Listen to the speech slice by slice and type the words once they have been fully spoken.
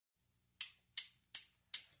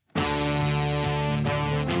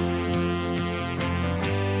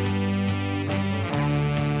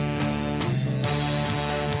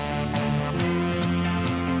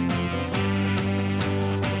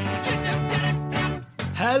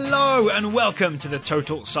Hello and welcome to the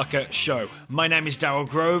Total Soccer Show. My name is Daryl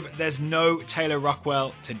Grove. There's no Taylor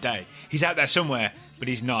Rockwell today. He's out there somewhere, but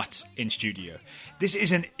he's not in studio. This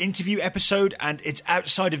is an interview episode and it's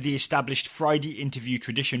outside of the established Friday interview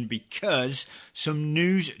tradition because some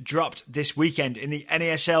news dropped this weekend in the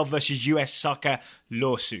NASL versus US Soccer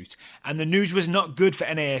lawsuit. And the news was not good for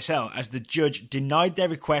NASL as the judge denied their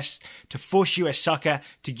request to force US Soccer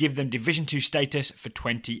to give them Division 2 status for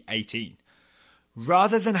 2018.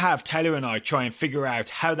 Rather than have Taylor and I try and figure out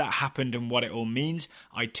how that happened and what it all means,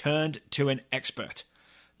 I turned to an expert.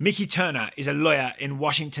 Miki Turner is a lawyer in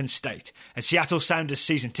Washington State, a Seattle Sounders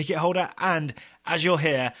season ticket holder, and, as you'll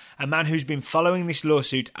hear, a man who's been following this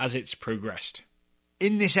lawsuit as it's progressed.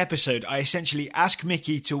 In this episode, I essentially ask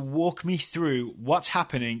Miki to walk me through what's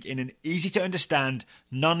happening in an easy-to-understand,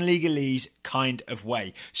 non-legalese kind of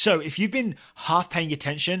way. So if you've been half paying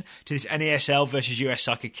attention to this NASL versus US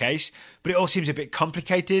Soccer case, but it all seems a bit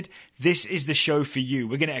complicated, this is the show for you.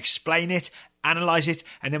 We're going to explain it, analyse it,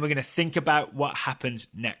 and then we're going to think about what happens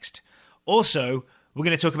next. Also, we're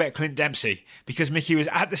going to talk about Clint Dempsey, because Miki was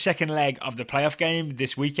at the second leg of the playoff game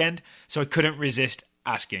this weekend, so I couldn't resist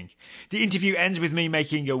asking. The interview ends with me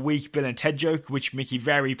making a weak Bill and Ted joke, which Miki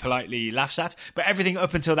very politely laughs at, but everything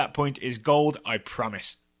up until that point is gold, I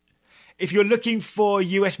promise. If you're looking for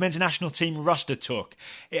US men's national team roster talk,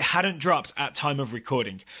 it hadn't dropped at time of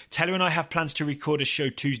recording. Taylor and I have plans to record a show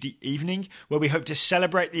Tuesday evening where we hope to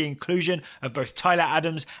celebrate the inclusion of both Tyler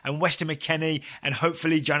Adams and Weston McKennie and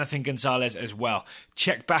hopefully Jonathan Gonzalez as well.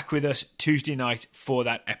 Check back with us Tuesday night for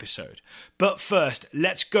that episode. But first,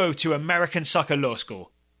 let's go to American Soccer Law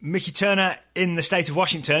School. Miki Turner in the state of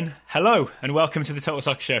Washington, hello and welcome to the Total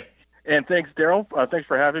Soccer Show. And thanks, Daryl. Thanks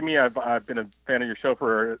for having me. I've been a fan of your show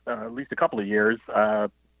for at least a couple of years,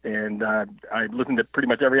 and I listened to pretty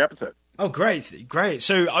much every episode. Oh, great.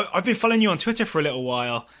 So I've been following you on Twitter for a little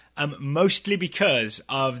while, mostly because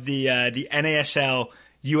of the NASL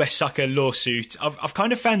US Soccer lawsuit. I've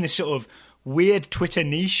kind of found this sort of weird Twitter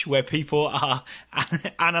niche where people are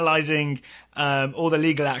analysing all the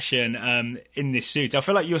legal action in this suit. I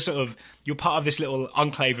feel like you're part of this little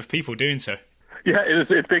enclave of people doing so. Yeah,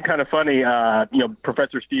 it's been kind of funny.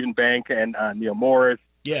 Professor Stephen Bank and Neil Morris,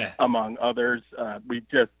 among others. We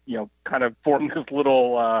just, kind of formed this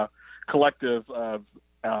little collective of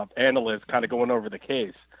analysts kind of going over the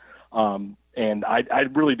case. And I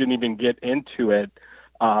really didn't even get into it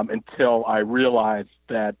until I realized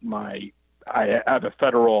that I have a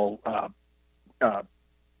federal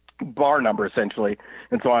bar number, essentially.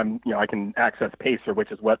 And so I can access PACER,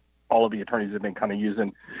 which is what all of the attorneys have been kind of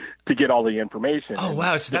using to get all the information. Oh,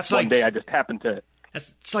 wow. So that's one day I just happened to...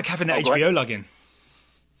 It's like having an HBO login.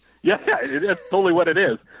 Yeah, it's totally what it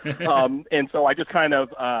is. And so I just kind of,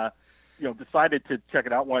 decided to check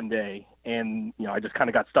it out one day. And, I just kind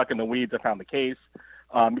of got stuck in the weeds. I found the case.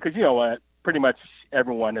 Because, pretty much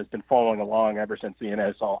everyone has been following along ever since the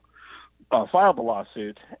NSL filed the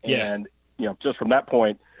lawsuit. Yeah. And, just from that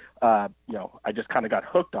point, I just kind of got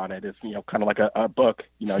hooked on it. It's, kind of like a book,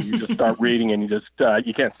 you just start reading and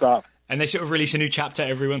you can't stop. And they sort of release a new chapter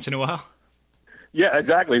every once in a while? Yeah,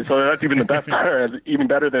 exactly. So that's even the best part, even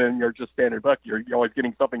better than your just standard book. You're always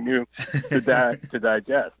getting something new to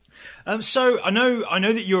digest. So I know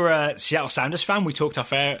that you're a Seattle Sounders fan. We talked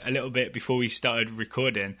off air a little bit before we started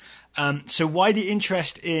recording. So why the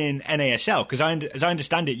interest in NASL? Because as I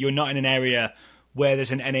understand it, you're not in an area where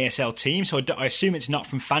there's an NASL team, so I assume it's not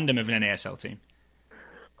from fandom of an NASL team.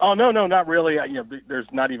 Oh, no, not really. There's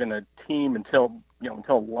not even a team until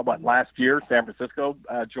last year, San Francisco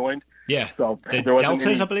joined. Yeah, so the there wasn't Deltas,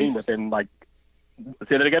 any I believe. Team within,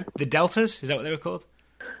 say that again? The Deltas, is that what they were called?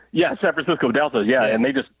 Yeah, San Francisco Deltas, yeah. And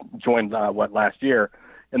they just joined, last year.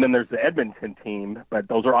 And then there's the Edmonton team, but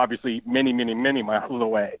those are obviously many, many, many miles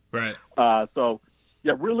away. Right.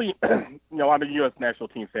 Yeah, really, I'm a U.S. national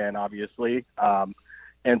team fan, obviously.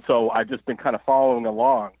 And so I've just been kind of following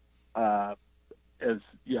along as,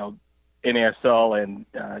 NASL and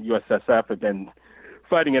USSF have been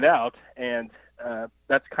fighting it out. And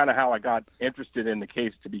that's kind of how I got interested in the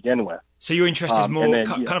case to begin with. So your interest is more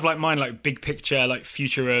kind of like mine, like big picture, like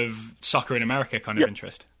future of soccer in America kind of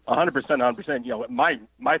interest. 100%.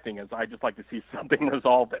 My thing is I just like to see something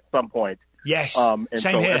resolved at some point. Yes, and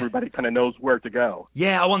same so here. Everybody kind of knows where to go.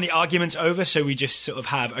 Yeah, I want the arguments over, so we just sort of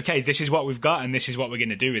have, okay, this is what we've got, and this is what we're going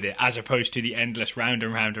to do with it, as opposed to the endless round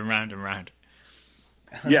and round and round and round.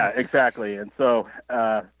 Yeah, exactly. And so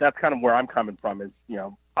that's kind of where I'm coming from. Is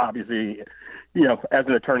obviously, as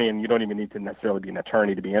an attorney, and you don't even need to necessarily be an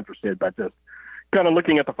attorney to be interested, but just kind of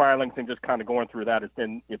looking at the filings and just kind of going through that, it's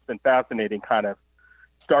been fascinating, kind of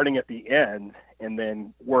starting at the end and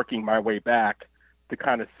then working my way back to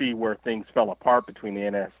kind of see where things fell apart between the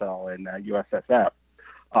NASL and USSF.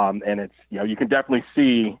 And it's, you can definitely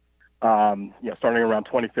see, starting around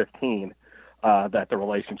 2015, that the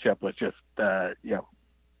relationship was just,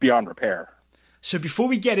 beyond repair. So before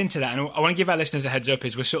we get into that, and I want to give our listeners a heads up,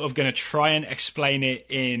 is we're sort of going to try and explain it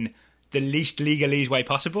in the least legalese way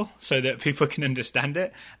possible so that people can understand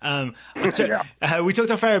it. We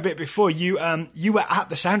talked off air a bit before. You were at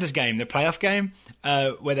the Sounders game, the playoff game,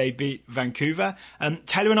 where they beat Vancouver.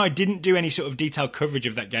 Taylor and I didn't do any sort of detailed coverage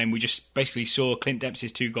of that game. We just basically saw Clint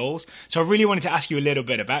Dempsey's 2 goals. So I really wanted to ask you a little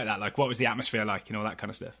bit about that. Like, what was the atmosphere like and all that kind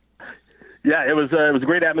of stuff? Yeah, it was a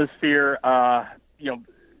great atmosphere.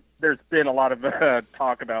 There's been a lot of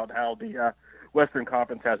talk about how the Western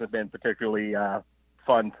Conference hasn't been particularly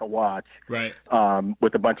fun to watch, right?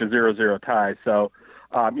 With a bunch of 0-0 ties. So,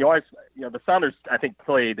 the Sounders, I think,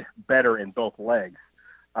 played better in both legs.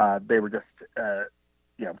 They were just,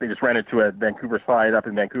 they just ran into a Vancouver side up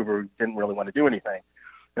in Vancouver who didn't really want to do anything.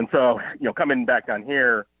 And so, coming back down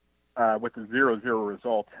here with the 0-0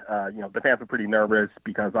 result, the fans were pretty nervous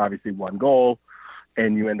because obviously 1 goal,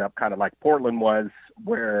 and you end up kind of like Portland was,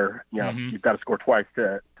 where you've got to score twice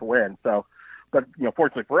to win. So, but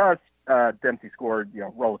fortunately for us, Dempsey scored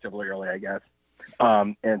relatively early, I guess,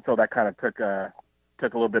 and so that kind of took a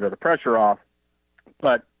little bit of the pressure off.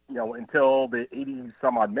 But until the 80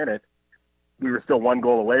 some odd minute, we were still 1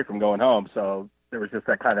 goal away from going home. So there was just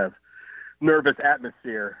that kind of nervous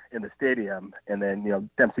atmosphere in the stadium, and then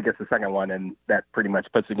Dempsey gets the second one, and that pretty much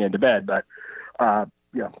puts it into bed. But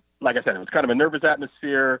like I said, it was kind of a nervous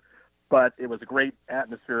atmosphere, but it was a great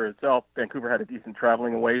atmosphere itself. Vancouver had a decent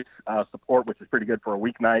traveling away support, which is pretty good for a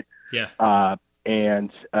weeknight. Yeah.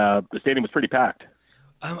 And the stadium was pretty packed.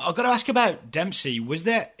 I've got to ask about Dempsey.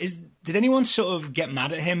 Did anyone sort of get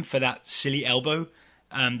mad at him for that silly elbow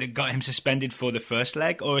that got him suspended for the first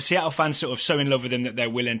leg? Or are Seattle fans sort of so in love with him that they're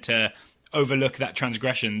willing to overlook that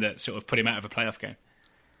transgression that sort of put him out of a playoff game?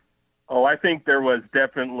 Oh, I think there was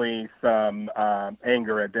definitely some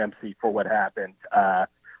anger at Dempsey for what happened.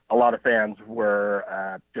 A lot of fans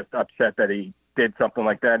were just upset that he did something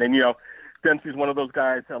like that. And, Dempsey's one of those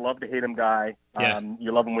guys, I love to hate him guy. Yeah.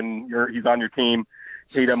 You love him when he's on your team,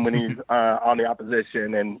 hate him when he's on the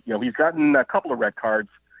opposition. And, he's gotten a couple of red cards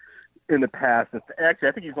in the past. Actually,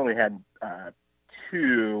 I think he's only had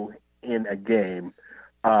 2 in a game.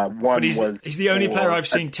 One he's the only player I've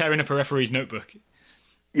seen tearing up a referee's notebook.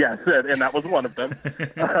 Yes, and that was one of them.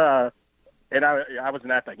 And I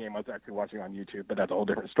wasn't at that game. I was actually watching on YouTube, but that's a whole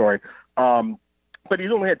different story. But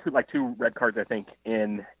he's only had 2 red cards, I think,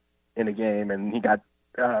 in a game, and he got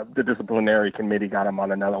the disciplinary committee got him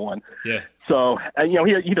on another one. Yeah. So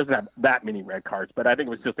he doesn't have that many red cards, but I think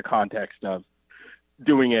it was just the context of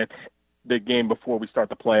doing it the game before we start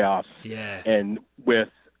the playoffs. Yeah. And with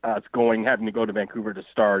us having to go to Vancouver to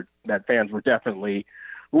start, that fans were definitely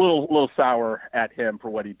a little sour at him for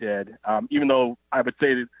what he did. Even though I would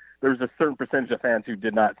say that there was a certain percentage of fans who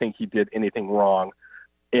did not think he did anything wrong,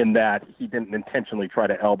 in that he didn't intentionally try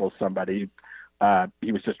to elbow somebody.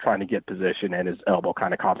 He was just trying to get position, and his elbow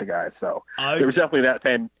kind of caught the guy. So there was definitely that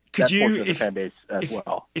portion of the fan base as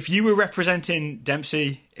well. If you were representing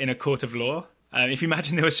Dempsey in a court of law, if you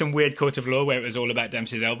imagine there was some weird court of law where it was all about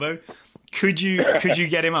Dempsey's elbow, could you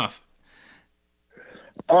get him off?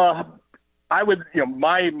 I would,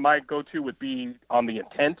 my go-to would be on the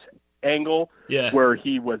intent angle, where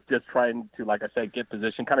he was just trying to, like I said, get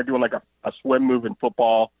position, kind of doing like a swim move in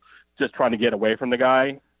football, just trying to get away from the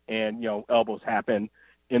guy. And, elbows happen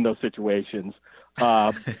in those situations.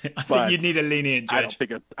 I think you'd need a lenient judge.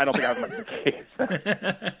 I don't think I was the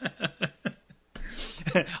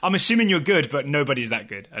case. I'm assuming you're good, but nobody's that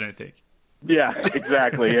good, I don't think. Yeah,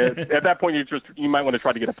 exactly. At that point, you might want to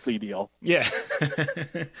try to get a plea deal. Yeah.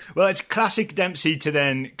 Well, it's classic Dempsey to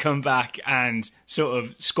then come back and sort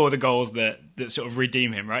of score the goals that sort of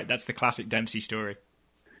redeem him, right? That's the classic Dempsey story.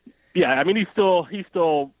 Yeah, I mean, he's still,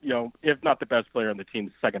 if not the best player on the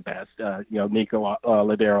team, second best. Nico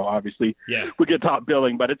Ladero obviously would get top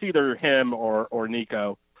billing, but it's either him or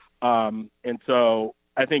Nico. And so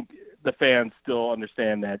I think the fans still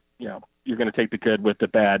understand that, you're going to take the good with the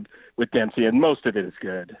bad with Dempsey, and most of it is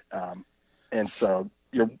good. And so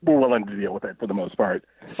we're willing to deal with it for the most part.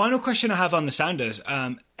 Final question I have on the Sounders.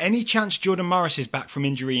 Any chance Jordan Morris is back from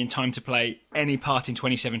injury in time to play any part in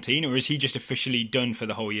 2017, or is he just officially done for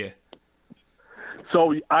the whole year?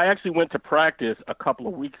 So I actually went to practice a couple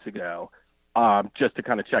of weeks ago just to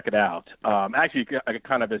kind of check it out. Actually,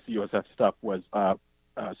 kind of as the USF stuff was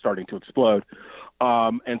starting to explode.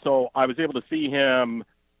 And so I was able to see him.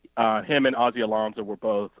 Him and Ozzie Alonso were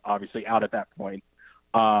both obviously out at that point.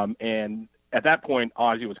 And at that point,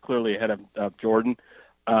 Ozzy was clearly ahead of Jordan.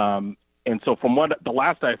 And so from what the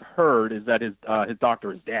last I've heard is that his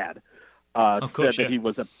doctor, his dad, said that he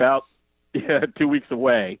was about 2 weeks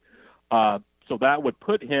away. So that would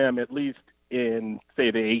put him at least in,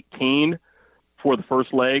 say, the 18 for the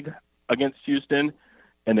first leg against Houston.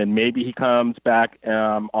 And then maybe he comes back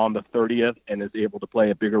on the 30th and is able to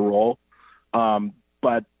play a bigger role.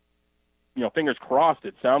 But, fingers crossed,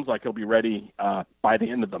 it sounds like he'll be ready by the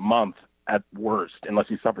end of the month at worst, unless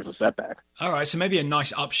he suffers a setback. All right, so maybe a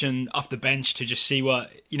nice option off the bench to just see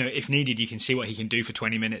what, if needed, you can see what he can do for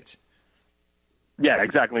 20 minutes. Yeah,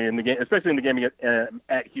 exactly. In the game, especially in the game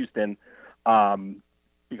at Houston,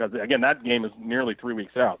 because, again, that game is nearly 3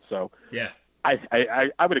 weeks out. So yeah.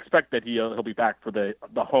 I would expect that he'll be back for the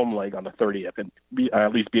home leg on the 30th and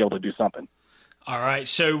at least be able to do something. All right,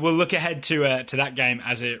 so we'll look ahead to that game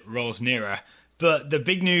as it rolls nearer. But the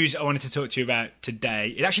big news I wanted to talk to you about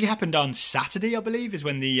today, it actually happened on Saturday, I believe, is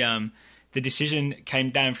when the decision came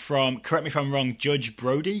down from, correct me if I'm wrong, Judge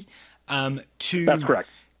Brody. That's correct.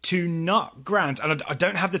 To not grant, and I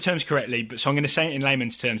don't have the terms correctly, but so I'm going to say it in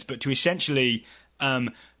layman's terms, but to essentially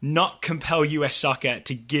not compel US Soccer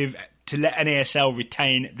to let NASL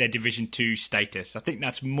retain their Division 2 status. I think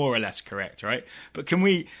that's more or less correct, right? But can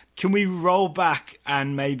we roll back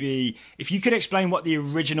and maybe, if you could explain what the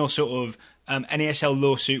original sort of NASL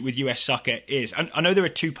lawsuit with US Soccer is. I know there are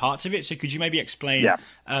two parts of it, so could you maybe explain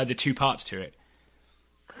the two parts to it?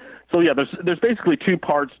 So yeah, there's basically two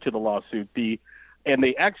parts to the lawsuit. And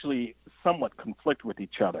they actually somewhat conflict with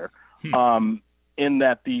each other, in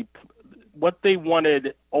that what they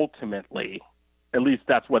wanted ultimately, at least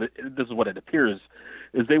this is what it appears,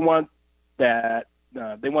 is they want the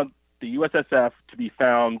USSF to be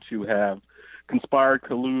found to have conspired,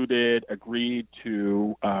 colluded, agreed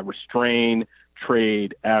to restrain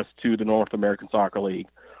trade as to the North American Soccer League,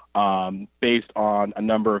 based on a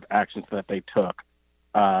number of actions that they took,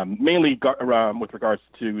 mainly with regards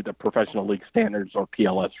to the Professional League Standards, or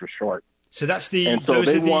PLS for short. So those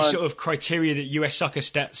are the sort of criteria that US Soccer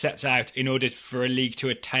sets out in order for a league to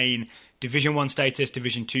attain Division 1 status,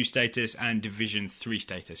 Division 2 status, and Division 3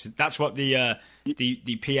 status. That's what the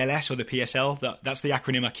PLS or the PSL, that's the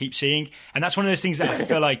acronym I keep seeing. And that's one of those things that I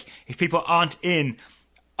feel like if people aren't in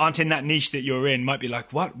that niche that you're in, might be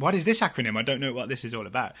like, what is this acronym? I don't know what this is all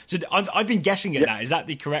about. So I've been guessing at that. Is that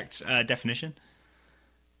the correct definition?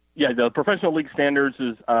 Yeah, the Professional League Standards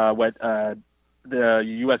is what the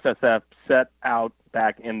USSF set out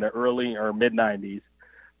back in the early or mid-'90s.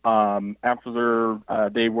 After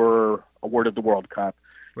they were awarded the World Cup.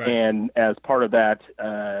 Right. And as part of that,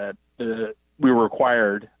 we were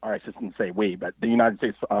required, or I shouldn't say we, but the United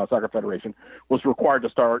States Soccer Federation was required to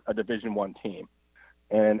start a Division 1 team.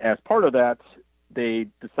 And as part of that, they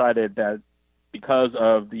decided that because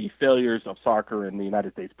of the failures of soccer in the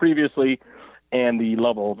United States previously and the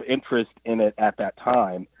level of interest in it at that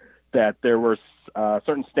time, that there were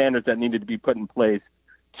certain standards that needed to be put in place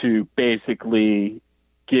to basically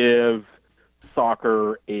give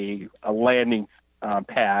soccer a landing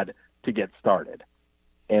pad to get started.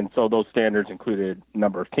 And so those standards included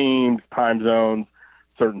number of teams, time zones,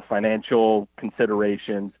 certain financial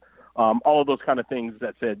considerations, all of those kind of things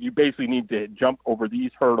that said you basically need to jump over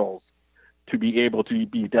these hurdles to be able to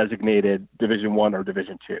be designated Division 1 or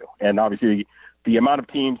Division 2. And obviously the amount of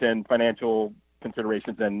teams and financial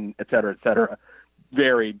considerations and et cetera,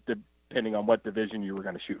 varied depending on what division you were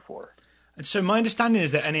going to shoot for. And so my understanding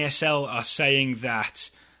is that NASL are saying that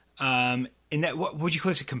in that, what would you call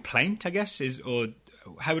this, a complaint, I guess, so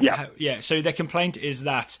their complaint is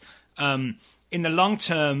that in the long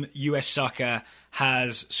term, US Soccer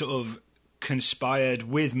has sort of conspired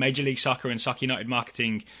with Major League Soccer and Soccer United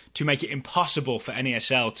Marketing to make it impossible for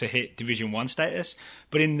NASL to hit Division 1 status.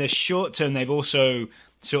 But in the short term, they've also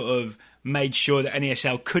sort of made sure that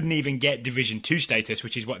NASL couldn't even get Division 2 status,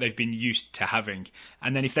 which is what they've been used to having.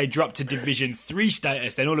 And then if they drop to Division 3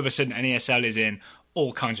 status, then all of a sudden NASL is in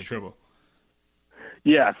all kinds of trouble.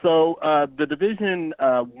 Yeah, so the Division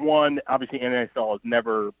 1, obviously NASL has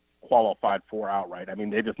never qualified for outright. I mean,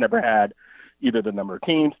 they just never had either the number of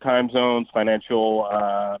teams, time zones,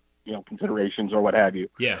 financial considerations, or what have you.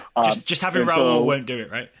 Yeah, just having Raul won't do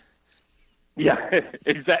it, right? Yeah,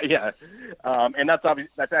 exactly. Yeah, and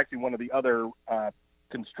that's actually one of the other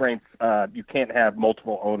constraints. You can't have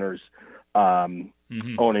multiple owners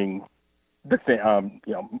owning the thing,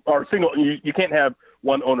 or single. You can't have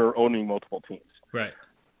one owner owning multiple teams. Right.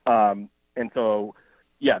 And so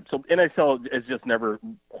NASL has just never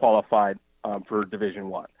qualified for Division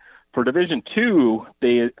 1. For Division 2,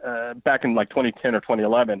 they back in like 2010 or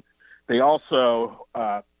 2011, they also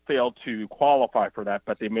failed to qualify for that,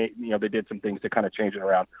 but they did some things to kind of change it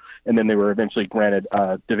around, and then they were eventually granted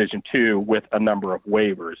Division II with a number of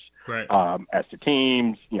waivers, right. As to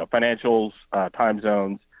teams, financials, time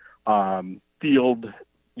zones, field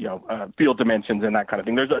dimensions, and that kind of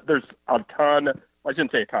thing. There's a ton. I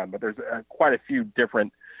shouldn't say a ton, but there's quite a few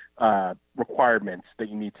different requirements that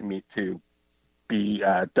you need to meet to be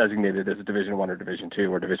designated as a Division I or Division II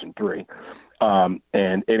or Division III. And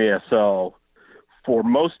NASL, for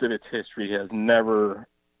most of its history, has never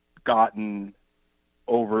gotten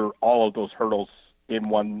over all of those hurdles in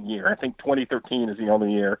 1 year. I think 2013 is the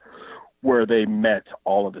only year where they met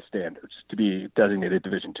all of the standards to be designated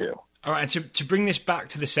Division II. All right, and to bring this back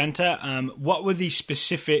to the center, what were the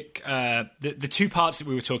specific the two parts that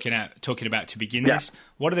we were talking about to begin this?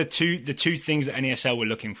 What are the two things that NASL were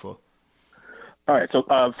looking for? All right. So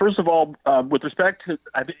first of all, with respect to,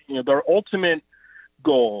 I think their ultimate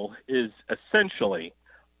goal is essentially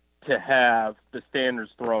to have the standards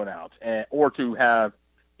thrown out, or to have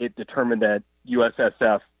it determined that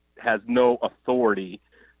USSF has no authority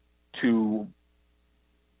to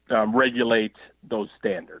regulate those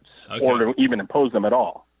standards, or to even impose them at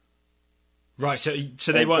all. Right. So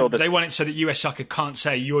they want it so that US Soccer can't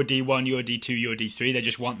say you're D1, you're D2, you're D3. They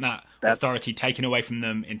just want that authority taken away from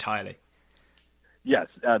them entirely. Yes.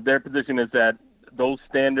 Their position is that those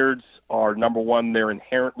standards are, number one, they're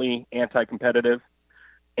inherently anti-competitive,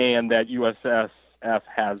 and that USSF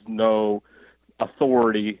has no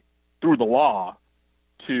authority through the law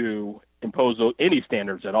to impose any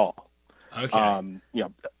standards at all. Okay.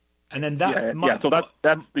 And then so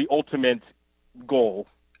that's the ultimate goal.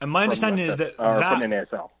 And my understanding is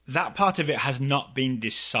that part of it has not been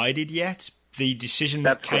decided yet. The decision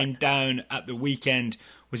that came down at the weekend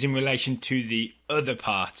was in relation to the other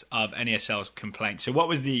part of NASL's complaint. So what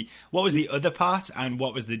was the other part, and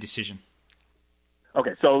what was the decision?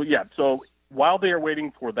 Okay, so while they are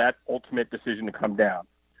waiting for that ultimate decision to come down,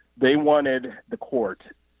 they wanted the court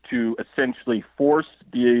to essentially force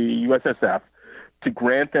the USSF to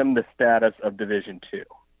grant them the status of Division II.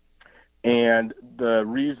 And the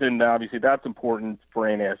reason, obviously, that's important for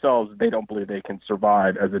NASL is they don't believe they can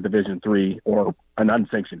survive as a Division III or an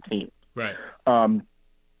unsanctioned team. Right.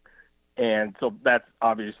 And so that's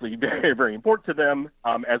obviously very, very important to them,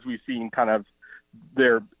 as we've seen kind of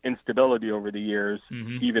their instability over the years,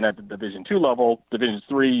 even at the Division II level. Division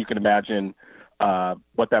III, you can imagine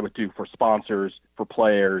what that would do for sponsors, for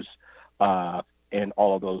players, and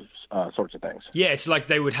all of those sorts of things. Yeah, it's like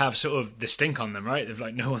they would have sort of the stink on them, right? Of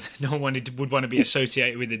like no one would want to be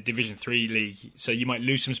associated with a Division III league. So you might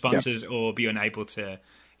lose some sponsors or be unable to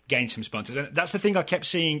gain some sponsors. And that's the thing I kept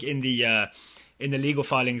seeing in the legal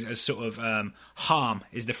filings as sort of harm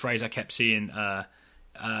is the phrase I kept seeing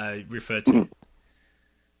referred to.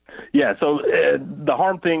 Yeah, so the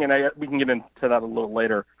harm thing, and we can get into that a little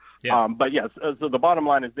later. Yeah. But yes, so the bottom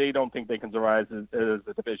line is they don't think they can survive as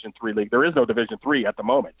a Division III league. There is no Division III at the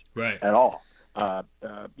moment, at all.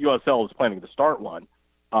 USL is planning to start one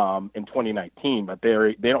in 2019, but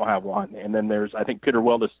they don't have one. And then there's, I think, Peter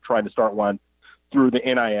Weld is trying to start one through the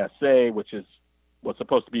NISA, which is what's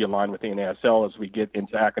supposed to be in line with the NASL as we get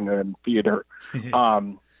into academic theater.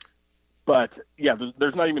 But yeah,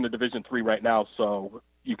 there's not even a Division III right now, so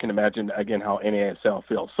you can imagine again how NASL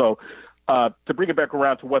feels. So. To bring it back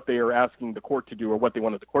around to what they are asking the court to do, or what they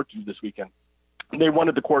wanted the court to do this weekend, they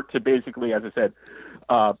wanted the court to basically, as I said,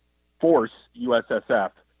 force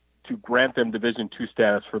USSF to grant them Division II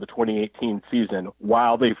status for the 2018 season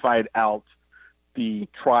while they fight out the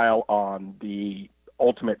trial on the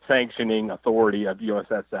ultimate sanctioning authority of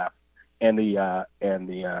USSF and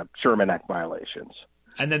the Sherman Act violations.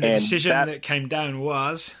 And then the decision that came down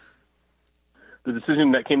was? The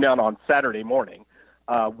decision that came down on Saturday morning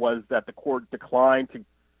was that the court declined to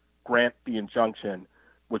grant the injunction,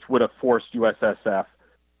 which would have forced USSF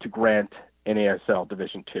to grant NASL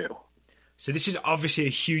Division II. So this is obviously a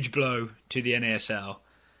huge blow to the NASL.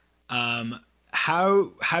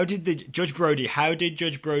 How did Judge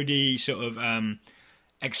Brody sort of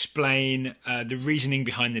explain the reasoning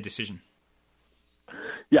behind the decision?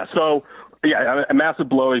 Yeah, so a massive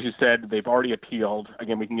blow, as you said. They've already appealed.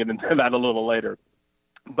 Again, we can get into that a little later,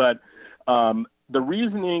 but. The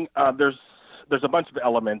reasoning, there's a bunch of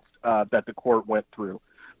elements that the court went through,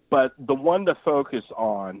 but the one to focus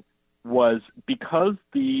on was because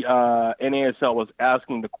the NASL was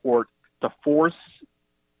asking the court to force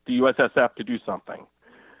the USSF to do something.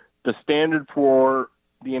 The standard for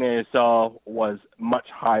the NASL was much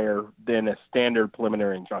higher than a standard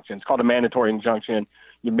preliminary injunction. It's called a mandatory injunction.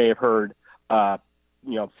 You may have heard,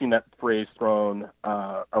 seen that phrase thrown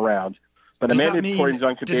around. But a mandatory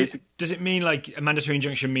injunction does it mean like a mandatory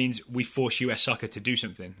injunction means we force U.S. Soccer to do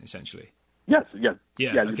something essentially? Yes. Yeah.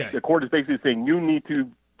 Okay. The court is basically saying you need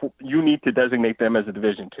to designate them as a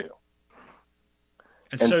Division II.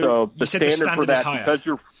 And so the standard for that, is higher.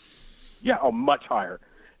 Because much higher.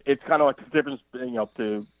 It's kind of like the difference,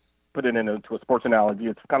 to put it into a sports analogy.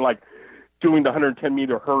 It's kind of like doing the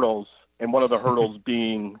 110-meter hurdles, and one of the hurdles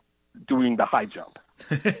being doing the high jump.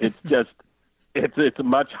 It's a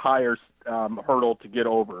much higher hurdle to get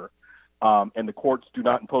over, and the courts do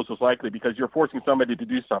not impose those lightly because you're forcing somebody to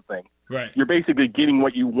do something. Right. You're basically getting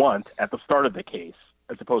what you want at the start of the case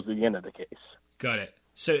as opposed to the end of the case. Got it.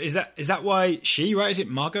 So is that why she, right? Is it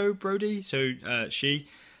Margot Brody? So she,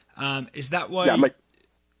 is that why? Yeah,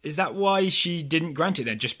 is that why she didn't grant it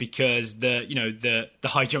then? Just because the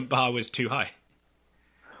high jump bar was too high?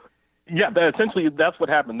 Yeah, essentially that's what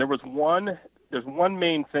happened. There's one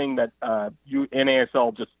main thing that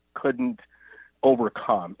NASL just couldn't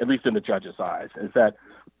overcome, at least in the judge's eyes, is that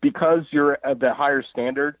because you're at the higher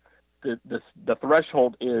standard, the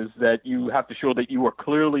threshold is that you have to show that you are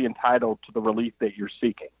clearly entitled to the relief that you're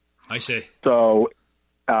seeking. I see. So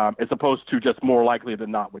as opposed to just more likely than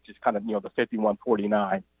not, which is kind of the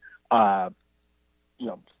 5149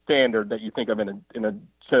 standard that you think of in a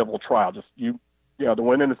civil trial. Just to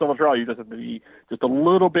win in a civil trial, you just have to be just a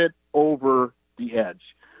little bit over the edge.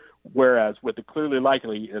 Whereas with the clearly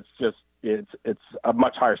likely, it's a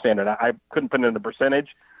much higher standard. I couldn't put it in a percentage,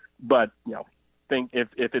 but think if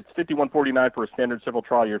it's 5149 for a standard civil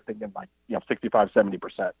trial, you're thinking like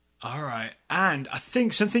 65-70%. All right, and I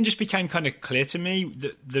think something just became kind of clear to me.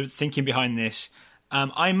 The thinking behind this.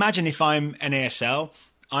 I imagine if I'm NASL,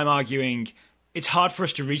 I'm arguing it's hard for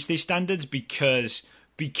us to reach these standards because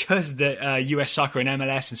the US Soccer and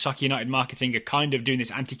MLS and Soccer United Marketing are kind of doing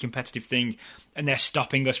this anti-competitive thing and they're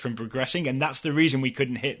stopping us from progressing, and that's the reason we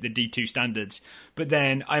couldn't hit the D2 standards. But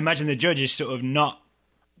then I imagine the judge is sort of not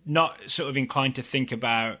sort of inclined to think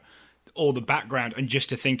about all the background and just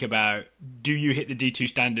to think about, do you hit the D2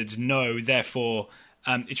 standards? No, therefore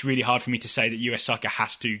it's really hard for me to say that US Soccer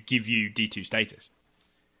has to give you D2 status.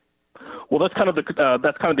 Well, that's kind of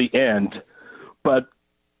the end. But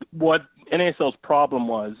what NASL's problem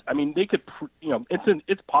was, I mean, they could,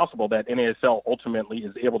 it's possible that NASL ultimately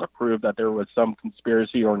is able to prove that there was some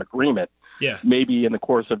conspiracy or an agreement. Yeah. Maybe in the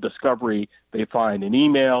course of discovery, they find an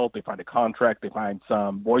email, they find a contract, they find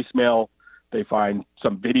some voicemail, they find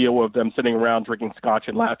some video of them sitting around drinking scotch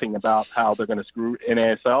and laughing about how they're going to screw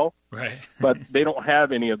NASL. Right. But they don't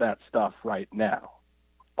have any of that stuff right now.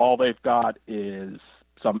 All they've got is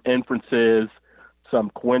some inferences, some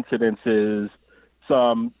coincidences,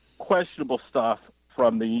 some questionable stuff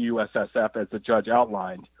from the USSF, as the judge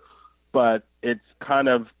outlined. But it's kind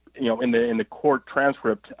of, in the court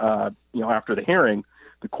transcript, after the hearing,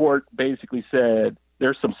 the court basically said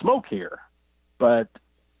there's some smoke here, but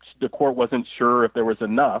the court wasn't sure if there was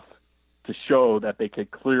enough to show that they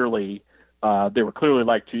could clearly, they were clearly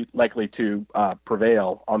likely to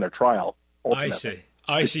prevail on their trial. Ultimately.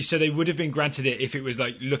 I see. So they would have been granted it if it was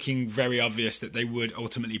like looking very obvious that they would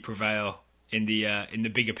ultimately prevail in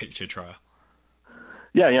the bigger picture trial.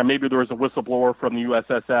 Yeah. Maybe there was a whistleblower from the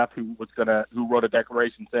USSF who wrote a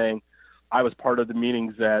declaration saying, I was part of the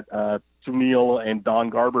meetings that Sunil and Don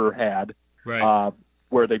Garber had, right.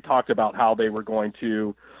 Where they talked about how they were going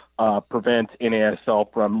to prevent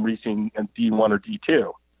NASL from reaching D1 or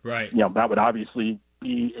D2. Right. That would obviously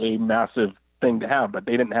be a massive thing to have, but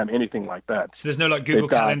they didn't have anything like that. So there's no Google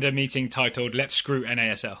Calendar meeting titled "Let's Screw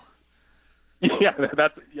NASL." Yeah,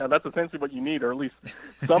 that's essentially what you need, or at least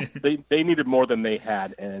they needed more than they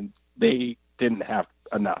had, and they didn't have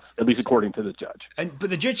enough, at least according to the judge.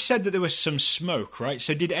 But the judge said that there was some smoke, right?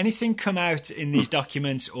 So did anything come out in these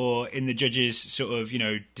documents or in the judge's sort of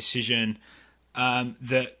decision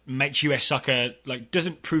that makes US Soccer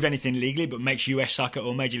doesn't prove anything legally, but makes US Soccer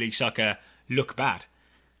or Major League Soccer look bad?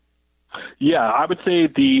 Yeah, I would say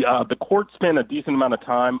the court spent a decent amount of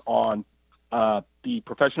time on the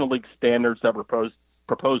professional league standards that were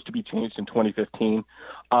proposed to be changed in 2015.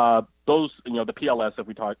 Those, the PLS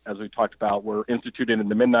as we talked about, were instituted in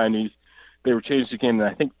the mid-90s. They were changed again in,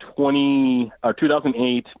 I think,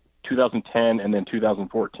 2008, 2010, and then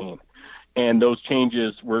 2014. And those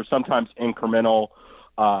changes were sometimes incremental.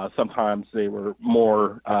 Sometimes they were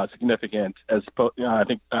more significant. I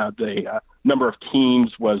think the number of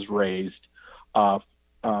teams was raised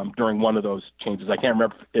during one of those changes. I can't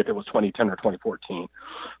remember if it was 2010 or 2014.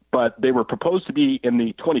 But they were proposed to be in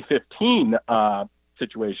the 2015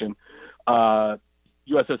 situation.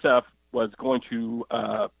 USSF was going to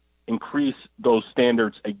increase those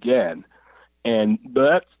standards again. And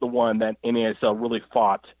that's the one that NASL really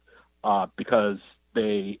fought because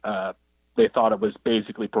they thought it was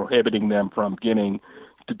basically prohibiting them from getting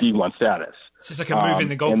to D1 status. It's just like a move in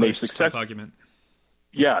the goalposts type argument.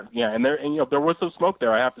 Yeah, and there was some smoke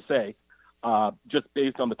there, I have to say, just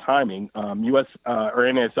based on the timing. US or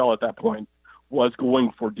NASL at that point was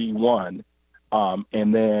going for D1,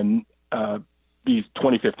 and then these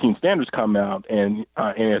 2015 standards come out, and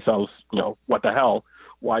NASL's, what the hell?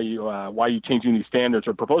 Why are you changing these standards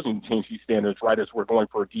or proposing to change these standards right as we're going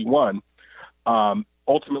for a D1?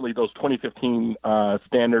 Ultimately, those 2015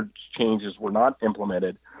 standards changes were not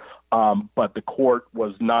implemented, but the court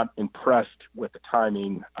was not impressed with the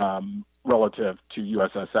timing relative to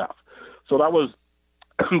USSF. So that was,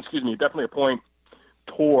 definitely a point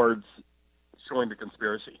towards showing the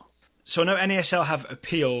conspiracy. So I know NASL have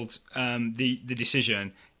appealed the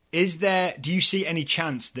decision. Do you see any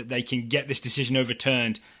chance that they can get this decision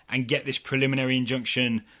overturned and get this preliminary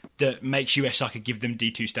injunction that makes US Soccer give them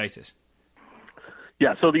D2 status?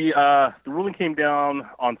 Yeah, so the ruling came down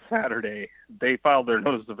on Saturday. They filed their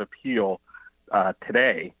notice of appeal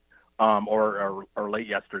today, or late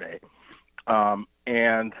yesterday,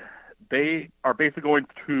 and they are basically going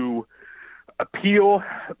to appeal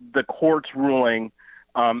the court's ruling,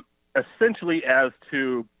 essentially as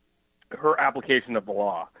to her application of the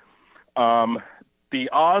law. The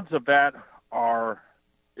odds of that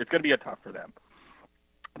it's going to be tough for them,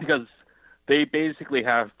 because they basically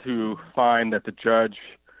have to find that the judge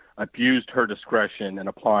abused her discretion in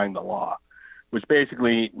applying the law, which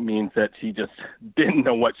basically means that she just didn't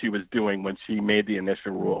know what she was doing when she made the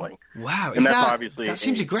initial ruling. Wow, that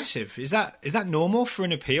seems aggressive. Is that normal for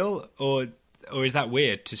an appeal, or is that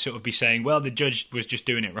weird to sort of be saying, well, the judge was just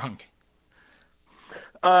doing it wrong?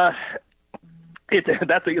 That's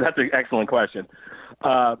an excellent question.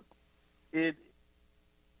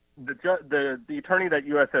 The attorney that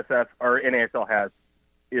USSF or NASL has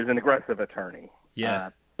is an aggressive attorney. Yeah.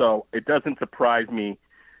 So it doesn't surprise me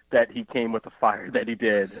that he came with the fire that he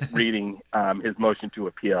did reading his motion to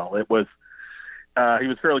appeal. It was he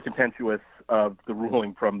was fairly contemptuous of the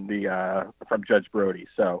ruling from Judge Brody.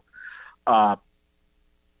 So,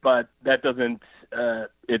 but that doesn't.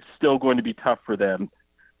 It's still going to be tough for them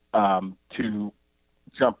to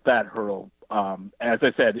jump that hurdle. As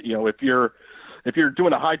I said, if you're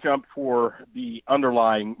doing a high jump for the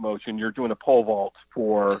underlying motion, you're doing a pole vault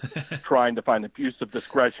for trying to find abuse of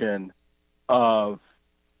discretion of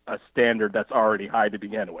a standard that's already high to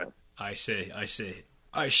begin with. I see.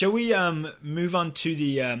 All right, shall we move on to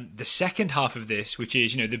the second half of this, which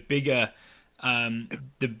is the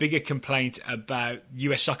bigger complaint about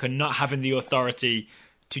US Soccer not having the authority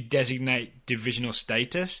to designate divisional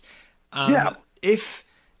status.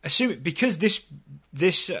 Because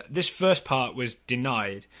this first part was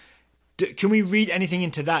denied, can we read anything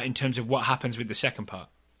into that in terms of what happens with the second part?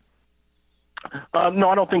 No,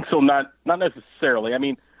 I don't think so. Not necessarily. I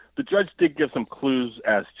mean, the judge did give some clues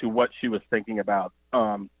as to what she was thinking about,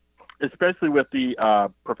 especially with the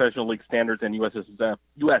professional league standards and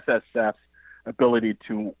USSF's ability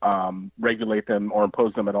to regulate them or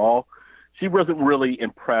impose them at all. She wasn't really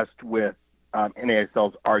impressed with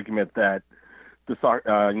NASL's argument that the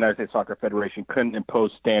United States Soccer Federation couldn't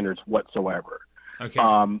impose standards whatsoever. Okay.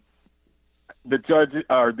 The judge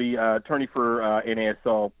or the attorney for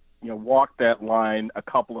NASL, walked that line a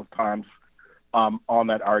couple of times on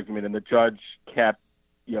that argument, and the judge kept,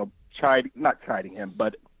 not chiding him,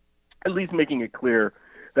 but at least making it clear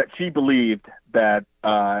that she believed that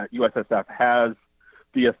USSF has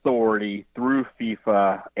the authority through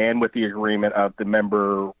FIFA and with the agreement of the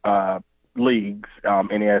member leagues,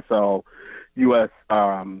 NASL, US,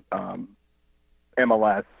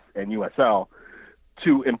 MLS, and USL,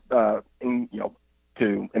 to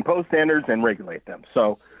impose standards and regulate them.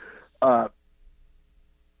 So that's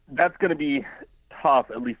going to be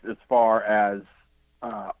tough, at least as far as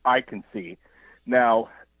I can see. Now,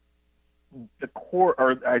 the court,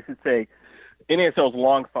 or I should say, NASL's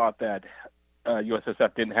long thought that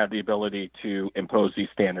USSF didn't have the ability to impose these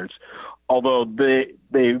standards, although they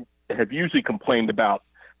have usually complained about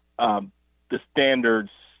the standards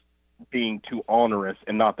being too onerous,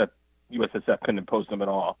 and not that USSF couldn't impose them at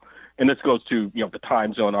all. And this goes to the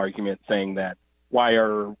time zone argument, saying that why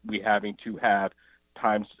are we having to have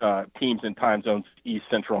teams in time zones East,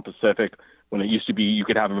 Central, and Pacific when it used to be you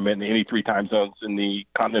could have them in any three time zones in the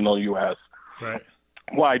continental U.S. Right.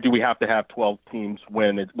 Why do we have to have 12 teams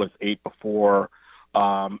when it was 8 before?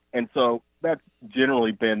 And so that's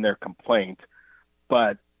generally been their complaint.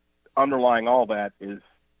 But underlying all that is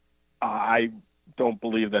I don't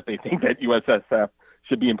believe that they think that USSF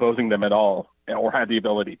should be imposing them at all or have the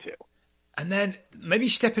ability to. And then maybe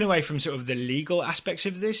stepping away from sort of the legal aspects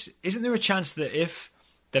of this, isn't there a chance that if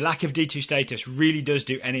the lack of D2 status really does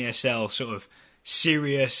do NASL sort of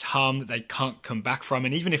serious harm that they can't come back from,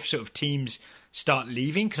 and even if sort of teams start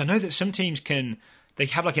leaving, because I know that some teams they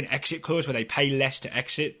have like an exit clause where they pay less to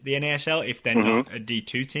exit the NASL if they're not a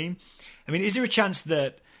D2 team. I mean, is there a chance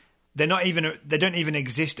that they don't even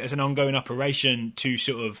exist as an ongoing operation to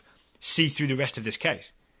sort of see through the rest of this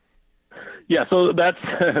case? Yeah, so that's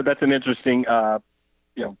an interesting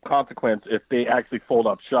consequence if they actually fold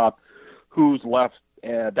up shop. Who's left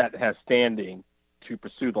that has standing to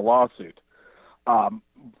pursue the lawsuit?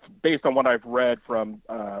 Based on what I've read from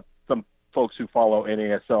some folks who follow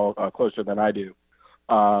NASL closer than I do,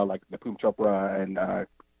 like Napum Chopra and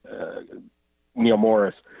Neil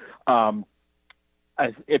Morris,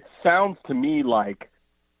 it sounds to me like,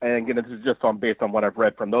 and again, this is just based on what I've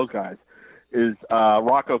read from those guys, is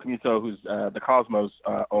Rocco Camuso, who's the Cosmos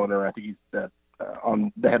owner. I think he's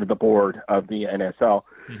on the head of the board of the NSL,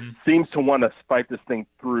 seems to want to fight this thing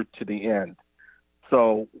through to the end.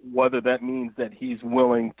 So whether that means that he's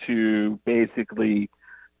willing to basically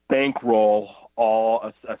bankroll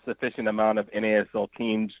a sufficient amount of NASL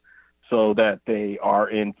teams so that they are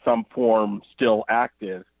in some form still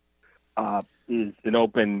active is an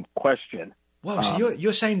open question. Wow, so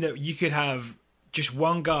you're saying that you could have just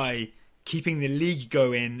one guy keeping the league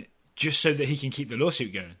going just so that he can keep the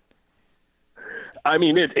lawsuit going? I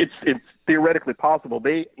mean, it's theoretically possible.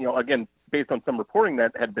 They, again, based on some reporting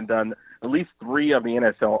that had been done, at least 3 of the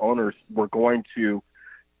NSL owners were going to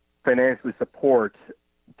financially support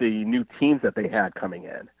the new teams that they had coming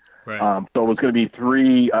in. Right. So it was going to be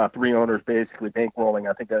three owners basically bankrolling.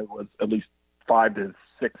 I think that was at least 5 to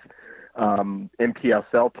 6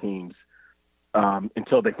 MPSL teams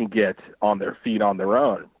until they can get on their feet on their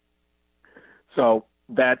own. So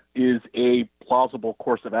that is a plausible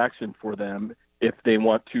course of action for them if they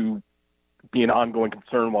want to be an ongoing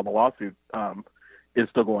concern while the lawsuit is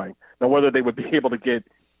still going. Now, whether they would be able to get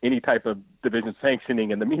any type of division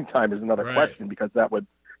sanctioning in the meantime is another question, because that would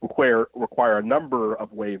require a number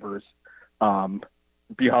of waivers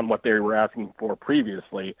beyond what they were asking for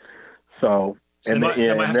previously. So there might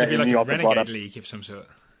have to be like a renegade league of some sort.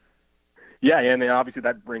 Yeah, and obviously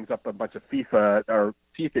that brings up a bunch of FIFA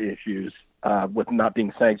issues with not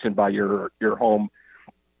being sanctioned by your home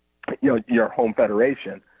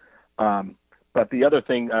federation. But the other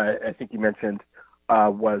thing I think you mentioned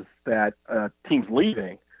was that teams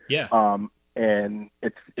leaving. Yeah. And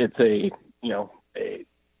it's a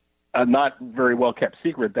not very well kept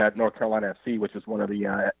secret that North Carolina FC, which is one of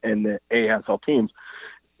the ASL teams,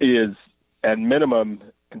 is at minimum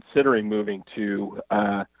considering moving to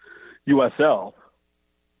USL.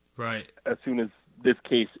 Right. As soon as this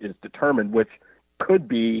case is determined, which could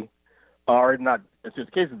be, or not as soon as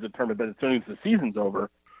the case is determined, but as soon as the season's over,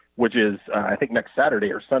 which is I think next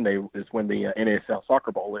Saturday or Sunday is when the NASL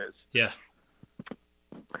Soccer Bowl is. Yeah.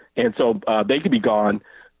 And so they could be gone.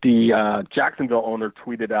 The Jacksonville owner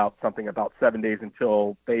tweeted out something about 7 days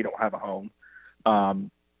until they don't have a home,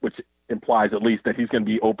 which implies at least that he's going to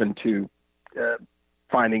be open to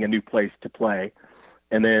finding a new place to play.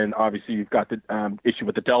 And then obviously you've got the issue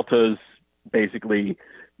with the Deltas basically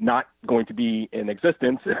not going to be in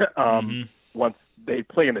existence once they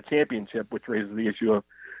play in the championship, which raises the issue of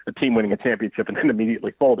a team winning a championship and then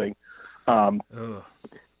immediately folding.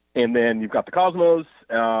 And then you've got the Cosmos,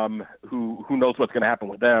 who knows what's going to happen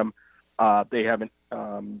with them. They haven't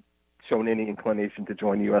shown any inclination to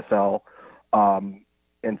join USL.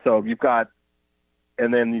 And so you've got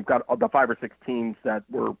the 5 or 6 teams that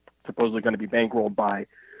were supposedly going to be bankrolled by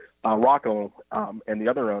Rocco and the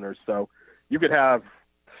other owners. So you could have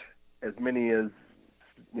as many as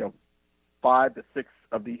 5 to 6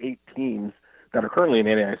 of the 8 teams that are currently in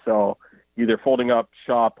NASL either folding up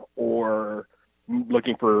shop or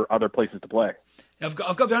looking for other places to play. I've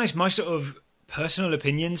got to be honest, my sort of personal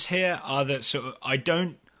opinions here are that sort of I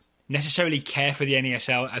don't necessarily care for the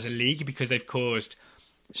NASL as a league because they've caused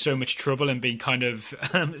so much trouble and been kind of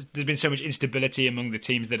there's been so much instability among the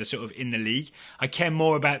teams that are sort of in the league. I care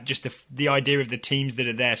more about just the idea of the teams that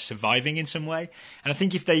are there surviving in some way. And I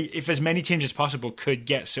think if as many teams as possible could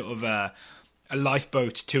get sort of a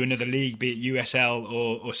lifeboat to another league, be it USL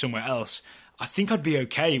or somewhere else, I think I'd be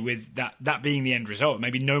okay with that being the end result.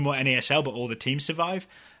 Maybe no more NASL, but all the teams survive.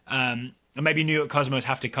 And maybe New York Cosmos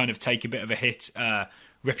have to kind of take a bit of a hit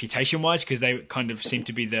reputation-wise because they kind of seem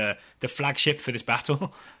to be the flagship for this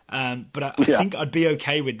battle. But I think I'd be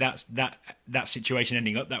okay with that situation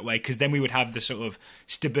ending up that way because then we would have the sort of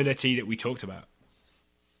stability that we talked about.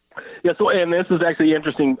 Yeah, so and this is actually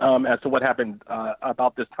interesting as to what happened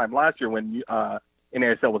about this time last year when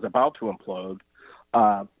NASL was about to implode,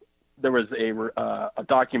 there was a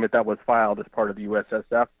document that was filed as part of the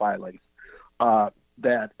USSF filings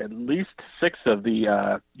that at least 6 of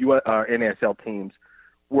the NASL teams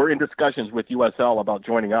were in discussions with USL about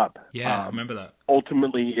joining up. Yeah, I remember that.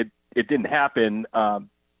 Ultimately, it didn't happen.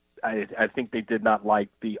 I think they did not like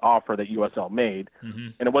the offer that USL made,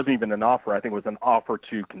 and it wasn't even an offer. I think it was an offer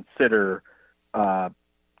to consider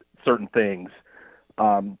certain things.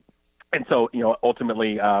 And so,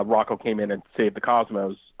 ultimately, Rocco came in and saved the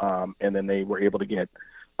Cosmos, and then they were able to get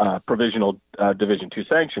provisional Division II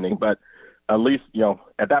sanctioning. But at least,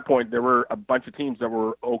 at that point, there were a bunch of teams that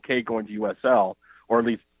were okay going to USL, or at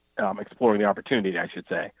least exploring the opportunity, I should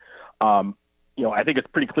say. I think it's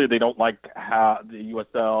pretty clear they don't like how the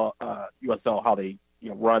USL how they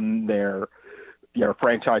run their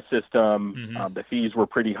franchise system. The fees were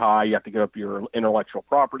pretty high. You have to give up your intellectual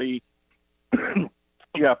property.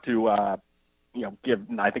 You have to give.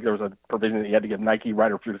 I think there was a provision that you had to give Nike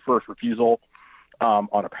right of first refusal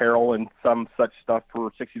on apparel and some such stuff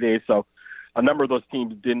for 60 days. So a number of those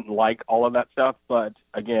teams didn't like all of that stuff. But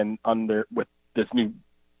again, with this new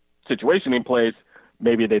situation in place,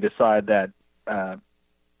 maybe they decide that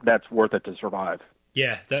that's worth it to survive.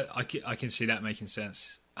 Yeah, I can see that making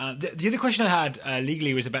sense. The other question I had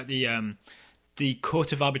legally was about the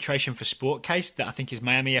Court of Arbitration for Sport case that I think is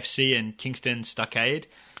Miami FC and Kingston Stockade.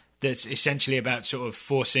 That's essentially about sort of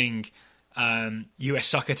forcing US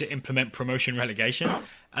soccer to implement promotion relegation.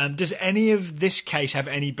 Does any of this case have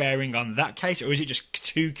any bearing on that case, or is it just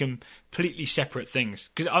 2 completely separate things?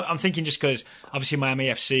 Because I'm thinking just because obviously Miami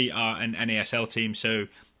FC are an NASL team, so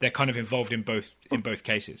they're kind of involved in both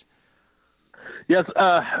cases. Yes,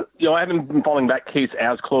 I haven't been following that case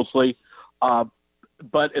as closely,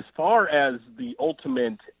 but as far as the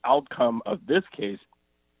ultimate outcome of this case,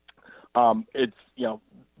 it's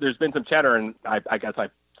there's been some chatter, and I guess I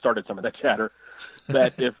started some of that chatter,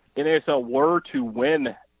 that if NASL were to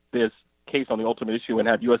win this case on the ultimate issue and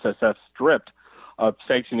have USSF stripped of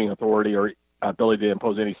sanctioning authority or ability to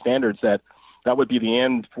impose any standards, that would be the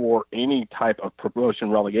end for any type of promotion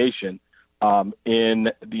relegation in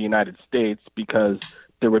the United States, because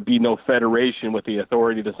there would be no federation with the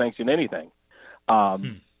authority to sanction anything.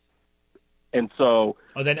 And so...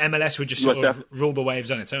 then MLS would just sort of rule the waves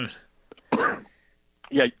on its own.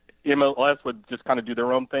 Yeah, MLS would just kind of do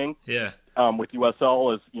their own thing. Yeah. With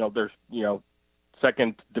USL as, their,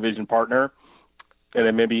 second division partner, and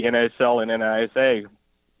then maybe NASL and NISA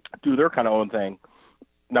do their kind of own thing.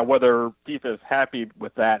 Now, whether FIFA is happy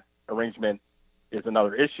with that arrangement is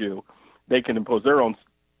another issue. They can impose their own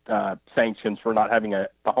sanctions for not having a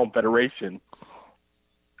home federation.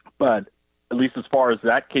 But at least as far as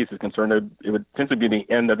that case is concerned, it would essentially be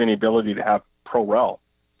the end of any ability to have pro-rel.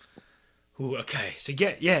 Ooh, okay. So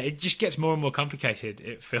it just gets more and more complicated,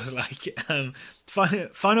 it feels like.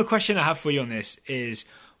 Final question I have for you on this is,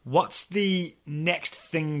 what's the next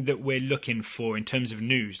thing that we're looking for in terms of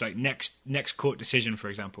news, like next court decision, for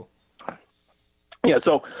example? Yeah,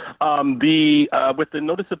 so with the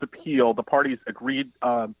notice of appeal, the parties agreed.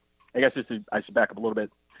 I guess I should back up a little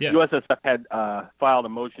bit. Yeah. USSF had filed a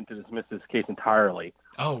motion to dismiss this case entirely.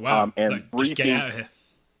 Oh, wow. And just get out of here.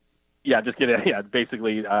 Yeah, just get it. Yeah,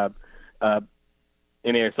 basically,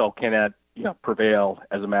 NASL cannot prevail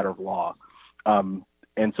as a matter of law.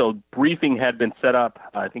 And so briefing had been set up.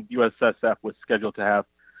 I think USSF was scheduled to have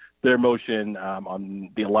their motion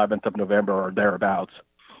on the 11th of November or thereabouts.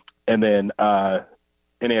 And then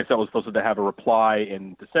NASL was supposed to have a reply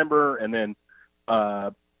in December, and then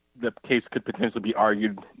the case could potentially be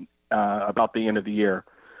argued about the end of the year.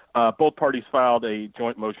 Both parties filed a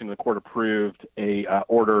joint motion, and the court approved a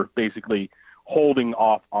order basically holding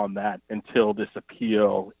off on that until this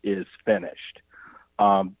appeal is finished.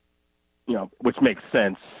 Which makes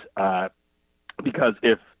sense because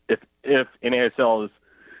if NASL is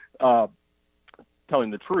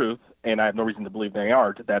telling the truth, and I have no reason to believe they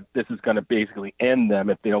aren't, that this is going to basically end them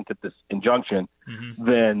if they don't get this injunction,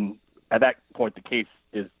 then at that point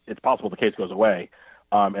it's possible the case goes away,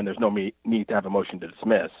 and there's no need to have a motion to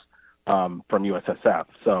dismiss from USSF.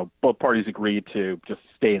 So both parties agreed to just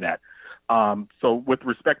stay that. So with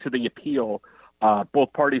respect to the appeal,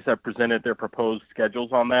 both parties have presented their proposed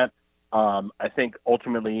schedules on that. I think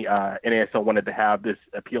ultimately NASL wanted to have this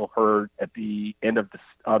appeal heard at the end of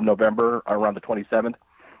November, around the 27th,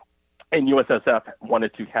 and USSF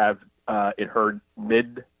wanted to have it heard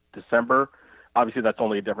mid-December. Obviously, that's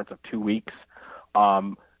only a difference of 2 weeks.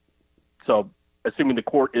 So assuming the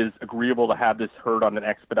court is agreeable to have this heard on an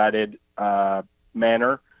expedited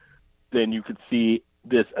manner, then you could see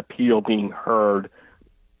this appeal being heard.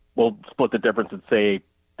 We'll split the difference and say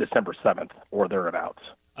December 7th or thereabouts.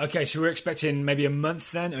 Okay, so we're expecting maybe a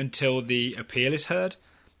month then until the appeal is heard,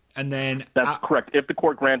 and then that's correct. If the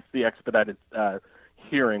court grants the expedited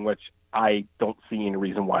hearing, which I don't see any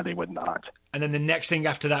reason why they would not. And then the next thing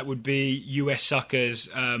after that would be U.S. Soccer's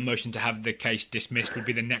motion to have the case dismissed would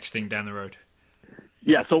be the next thing down the road.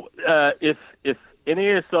 Yeah, so if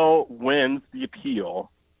NASL wins the appeal,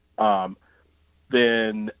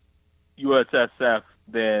 then USSF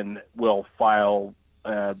then will file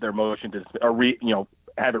their motion to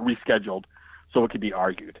have it rescheduled so it could be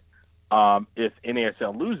argued. If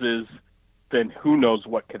NASL loses, then who knows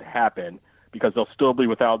what could happen, because they'll still be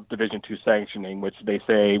without Division II sanctioning, which they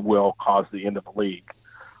say will cause the end of the league.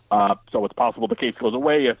 So it's possible the case goes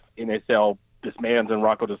away if NASL disbands and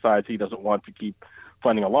Rocco decides he doesn't want to keep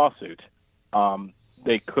funding a lawsuit.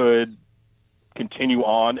 They could continue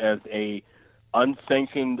on as a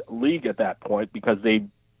unsanctioned league at that point, because they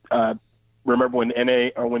remember when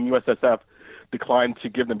USSF declined to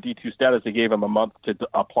give them D2 status, they gave them a month to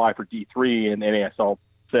apply for D3, and NASL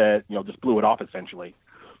said, just blew it off essentially.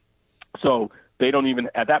 So they don't even,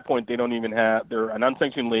 at that point, they're an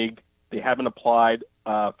unsanctioned league. They haven't applied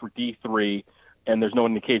for D3, and there's no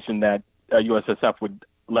indication that USSF would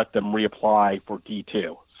let them reapply for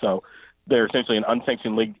D2. So they're essentially an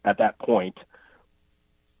unsanctioned league at that point.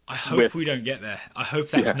 I hope we don't get there. I hope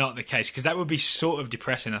that's not the case, because that would be sort of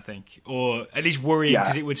depressing, I think, or at least worrying,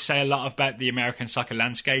 because it would say a lot about the American soccer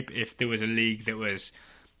landscape if there was a league that was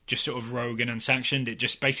just sort of rogue and unsanctioned. It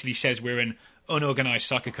just basically says we're an unorganized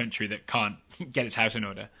soccer country that can't get its house in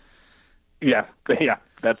order. Yeah,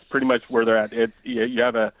 that's pretty much where they're at. You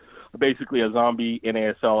have basically a zombie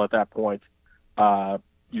NASL at that point.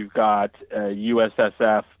 You've got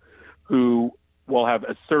USSF, who will have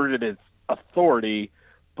asserted its authority,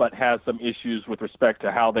 but has some issues with respect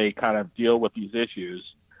to how they kind of deal with these issues.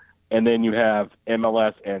 And then you have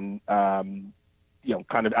MLS and, kind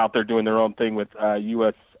of out there doing their own thing with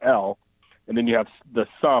USL. And then you have the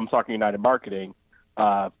Soccer United Marketing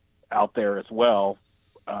out there as well,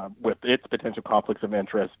 with its potential conflicts of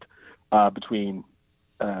interest between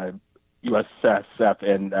USSF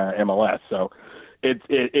and MLS. So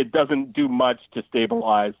it doesn't do much to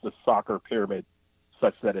stabilize the soccer pyramid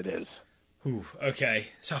such that it is. Ooh, okay,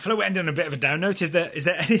 so I feel like we're ending on a bit of a down note. Is there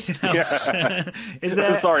anything else? Yeah. Is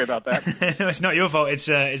there? Sorry about that. No, it's not your fault. It's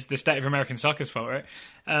the state of American soccer's fault, right?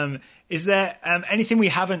 Is there anything we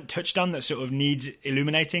haven't touched on that sort of needs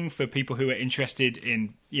illuminating for people who are interested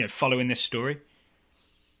in following this story?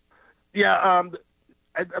 Yeah,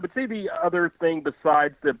 I would say the other thing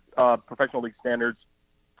besides the professional league standards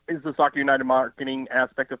is the Soccer United Marketing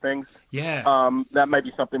aspect of things. Yeah, that might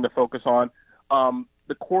be something to focus on.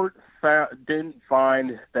 The court didn't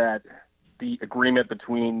find that the agreement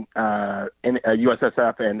between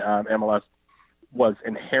USSF and MLS was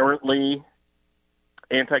inherently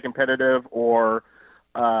anti-competitive or,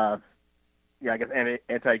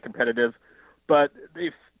 anti-competitive. But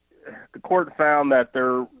the court found that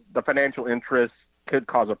the financial interests could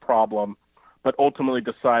cause a problem, but ultimately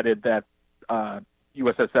decided that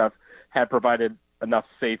USSF had provided enough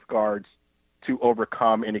safeguards to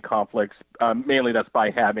overcome any conflicts. Mainly that's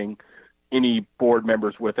by having any board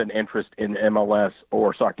members with an interest in MLS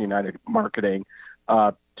or Soccer United Marketing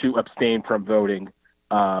to abstain from voting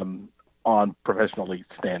on professional league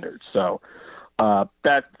standards. So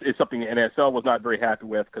that is something the NASL was not very happy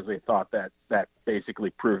with, because they thought that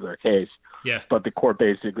basically proved their case. Yeah. But the court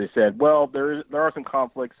basically said, well, there are some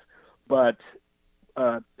conflicts, but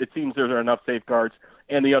it seems there are enough safeguards.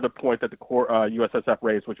 And the other point that the court, USSF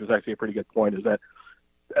raised, which was actually a pretty good point, is that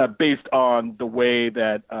based on the way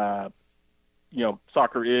that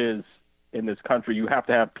soccer is in this country, you have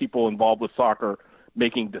to have people involved with soccer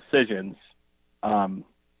making decisions,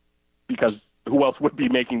 because who else would be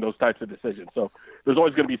making those types of decisions? So there's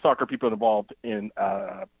always going to be soccer people involved in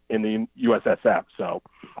the USSF. So,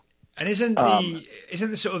 and isn't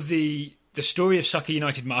the sort of the story of Soccer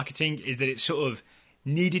United Marketing is that it sort of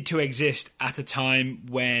needed to exist at a time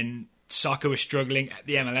when soccer was struggling,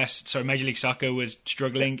 the MLS, so Major League Soccer was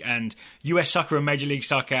struggling, and US Soccer and Major League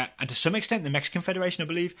Soccer, and to some extent the Mexican Federation, I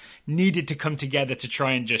believe, needed to come together to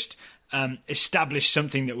try and just establish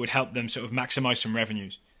something that would help them sort of maximize some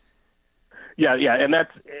revenues. Yeah, and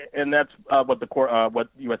that's what the court, what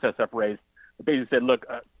USSF raised. They basically said, look,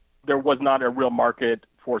 there was not a real market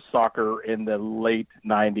for soccer in the late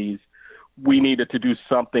 90s. We needed to do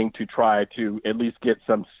something to try to at least get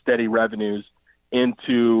some steady revenues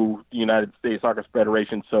into the United States Soccer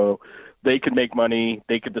Federation so they could make money,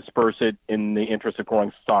 they could disperse it in the interest of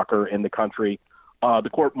growing soccer in the country. The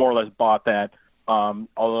court more or less bought that,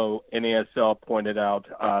 although NASL pointed out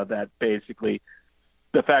that basically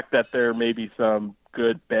the fact that there may be some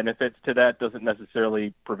good benefits to that doesn't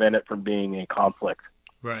necessarily prevent it from being a conflict.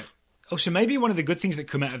 Right. Oh, so maybe one of the good things that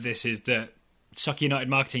come out of this is that Soccer United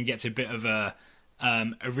marketing gets a bit of a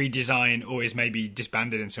redesign, or is maybe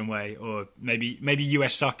disbanded in some way, or maybe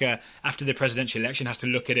US Soccer after the presidential election has to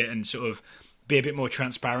look at it and sort of be a bit more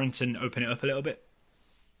transparent and open it up a little bit.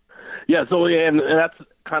 Yeah, so and that's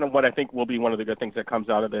kind of what I think will be one of the good things that comes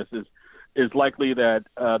out of this is likely that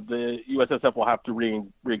the USSF will have to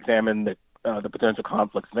re-examine the potential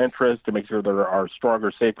conflicts of interest to make sure there are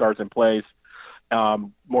stronger safeguards in place.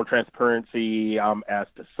 More transparency as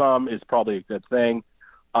to some is probably a good thing.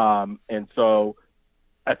 And so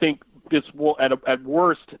I think this will, at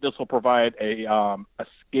worst, this will provide a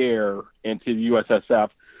scare into the USSF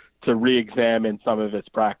to re-examine some of its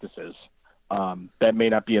practices. That may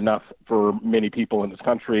not be enough for many people in this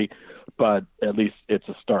country, but at least it's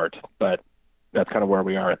a start. But that's kind of where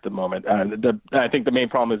we are at the moment. And I think the main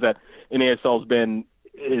problem is that NASL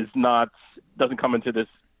doesn't come into this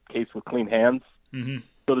case with clean hands,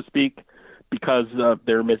 so to speak, because of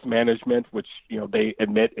their mismanagement, which they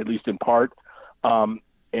admit at least in part.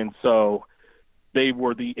 And so they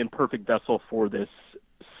were the imperfect vessel for this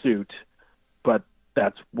suit, but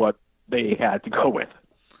that's what they had to go with.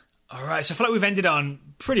 All right, so I feel like we've ended on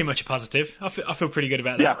pretty much a positive. I feel pretty good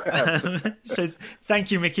about that. Yeah. So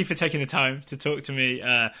thank you, Miki, for taking the time to talk to me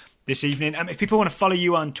this evening. If people want to follow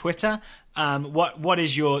you on Twitter, what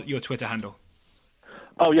is your Twitter handle?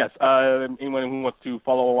 Oh, yes. Anyone who wants to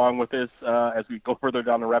follow along with this as we go further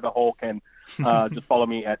down the rabbit hole can just follow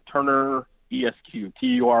me at Turner ESQ,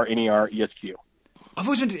 Turner ESQ. I've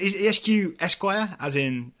always wondered, is ESQ Esquire, as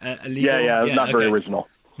in a legal? Yeah, it's not very original.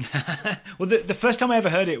 Well, the first time I ever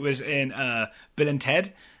heard it was in Bill and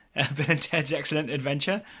Ted, Bill and Ted's Excellent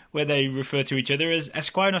Adventure, where they refer to each other as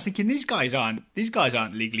Esquire, and I was thinking these guys aren't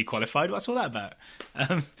legally qualified. What's all that about?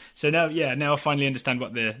 So now I finally understand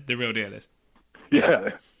what the real deal is. Yeah.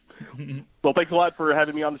 Well, thanks a lot for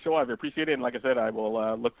having me on the show. I appreciate it, and like I said, I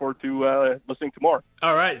will look forward to listening to more.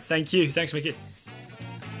 All right, thank you. Thanks, Miki.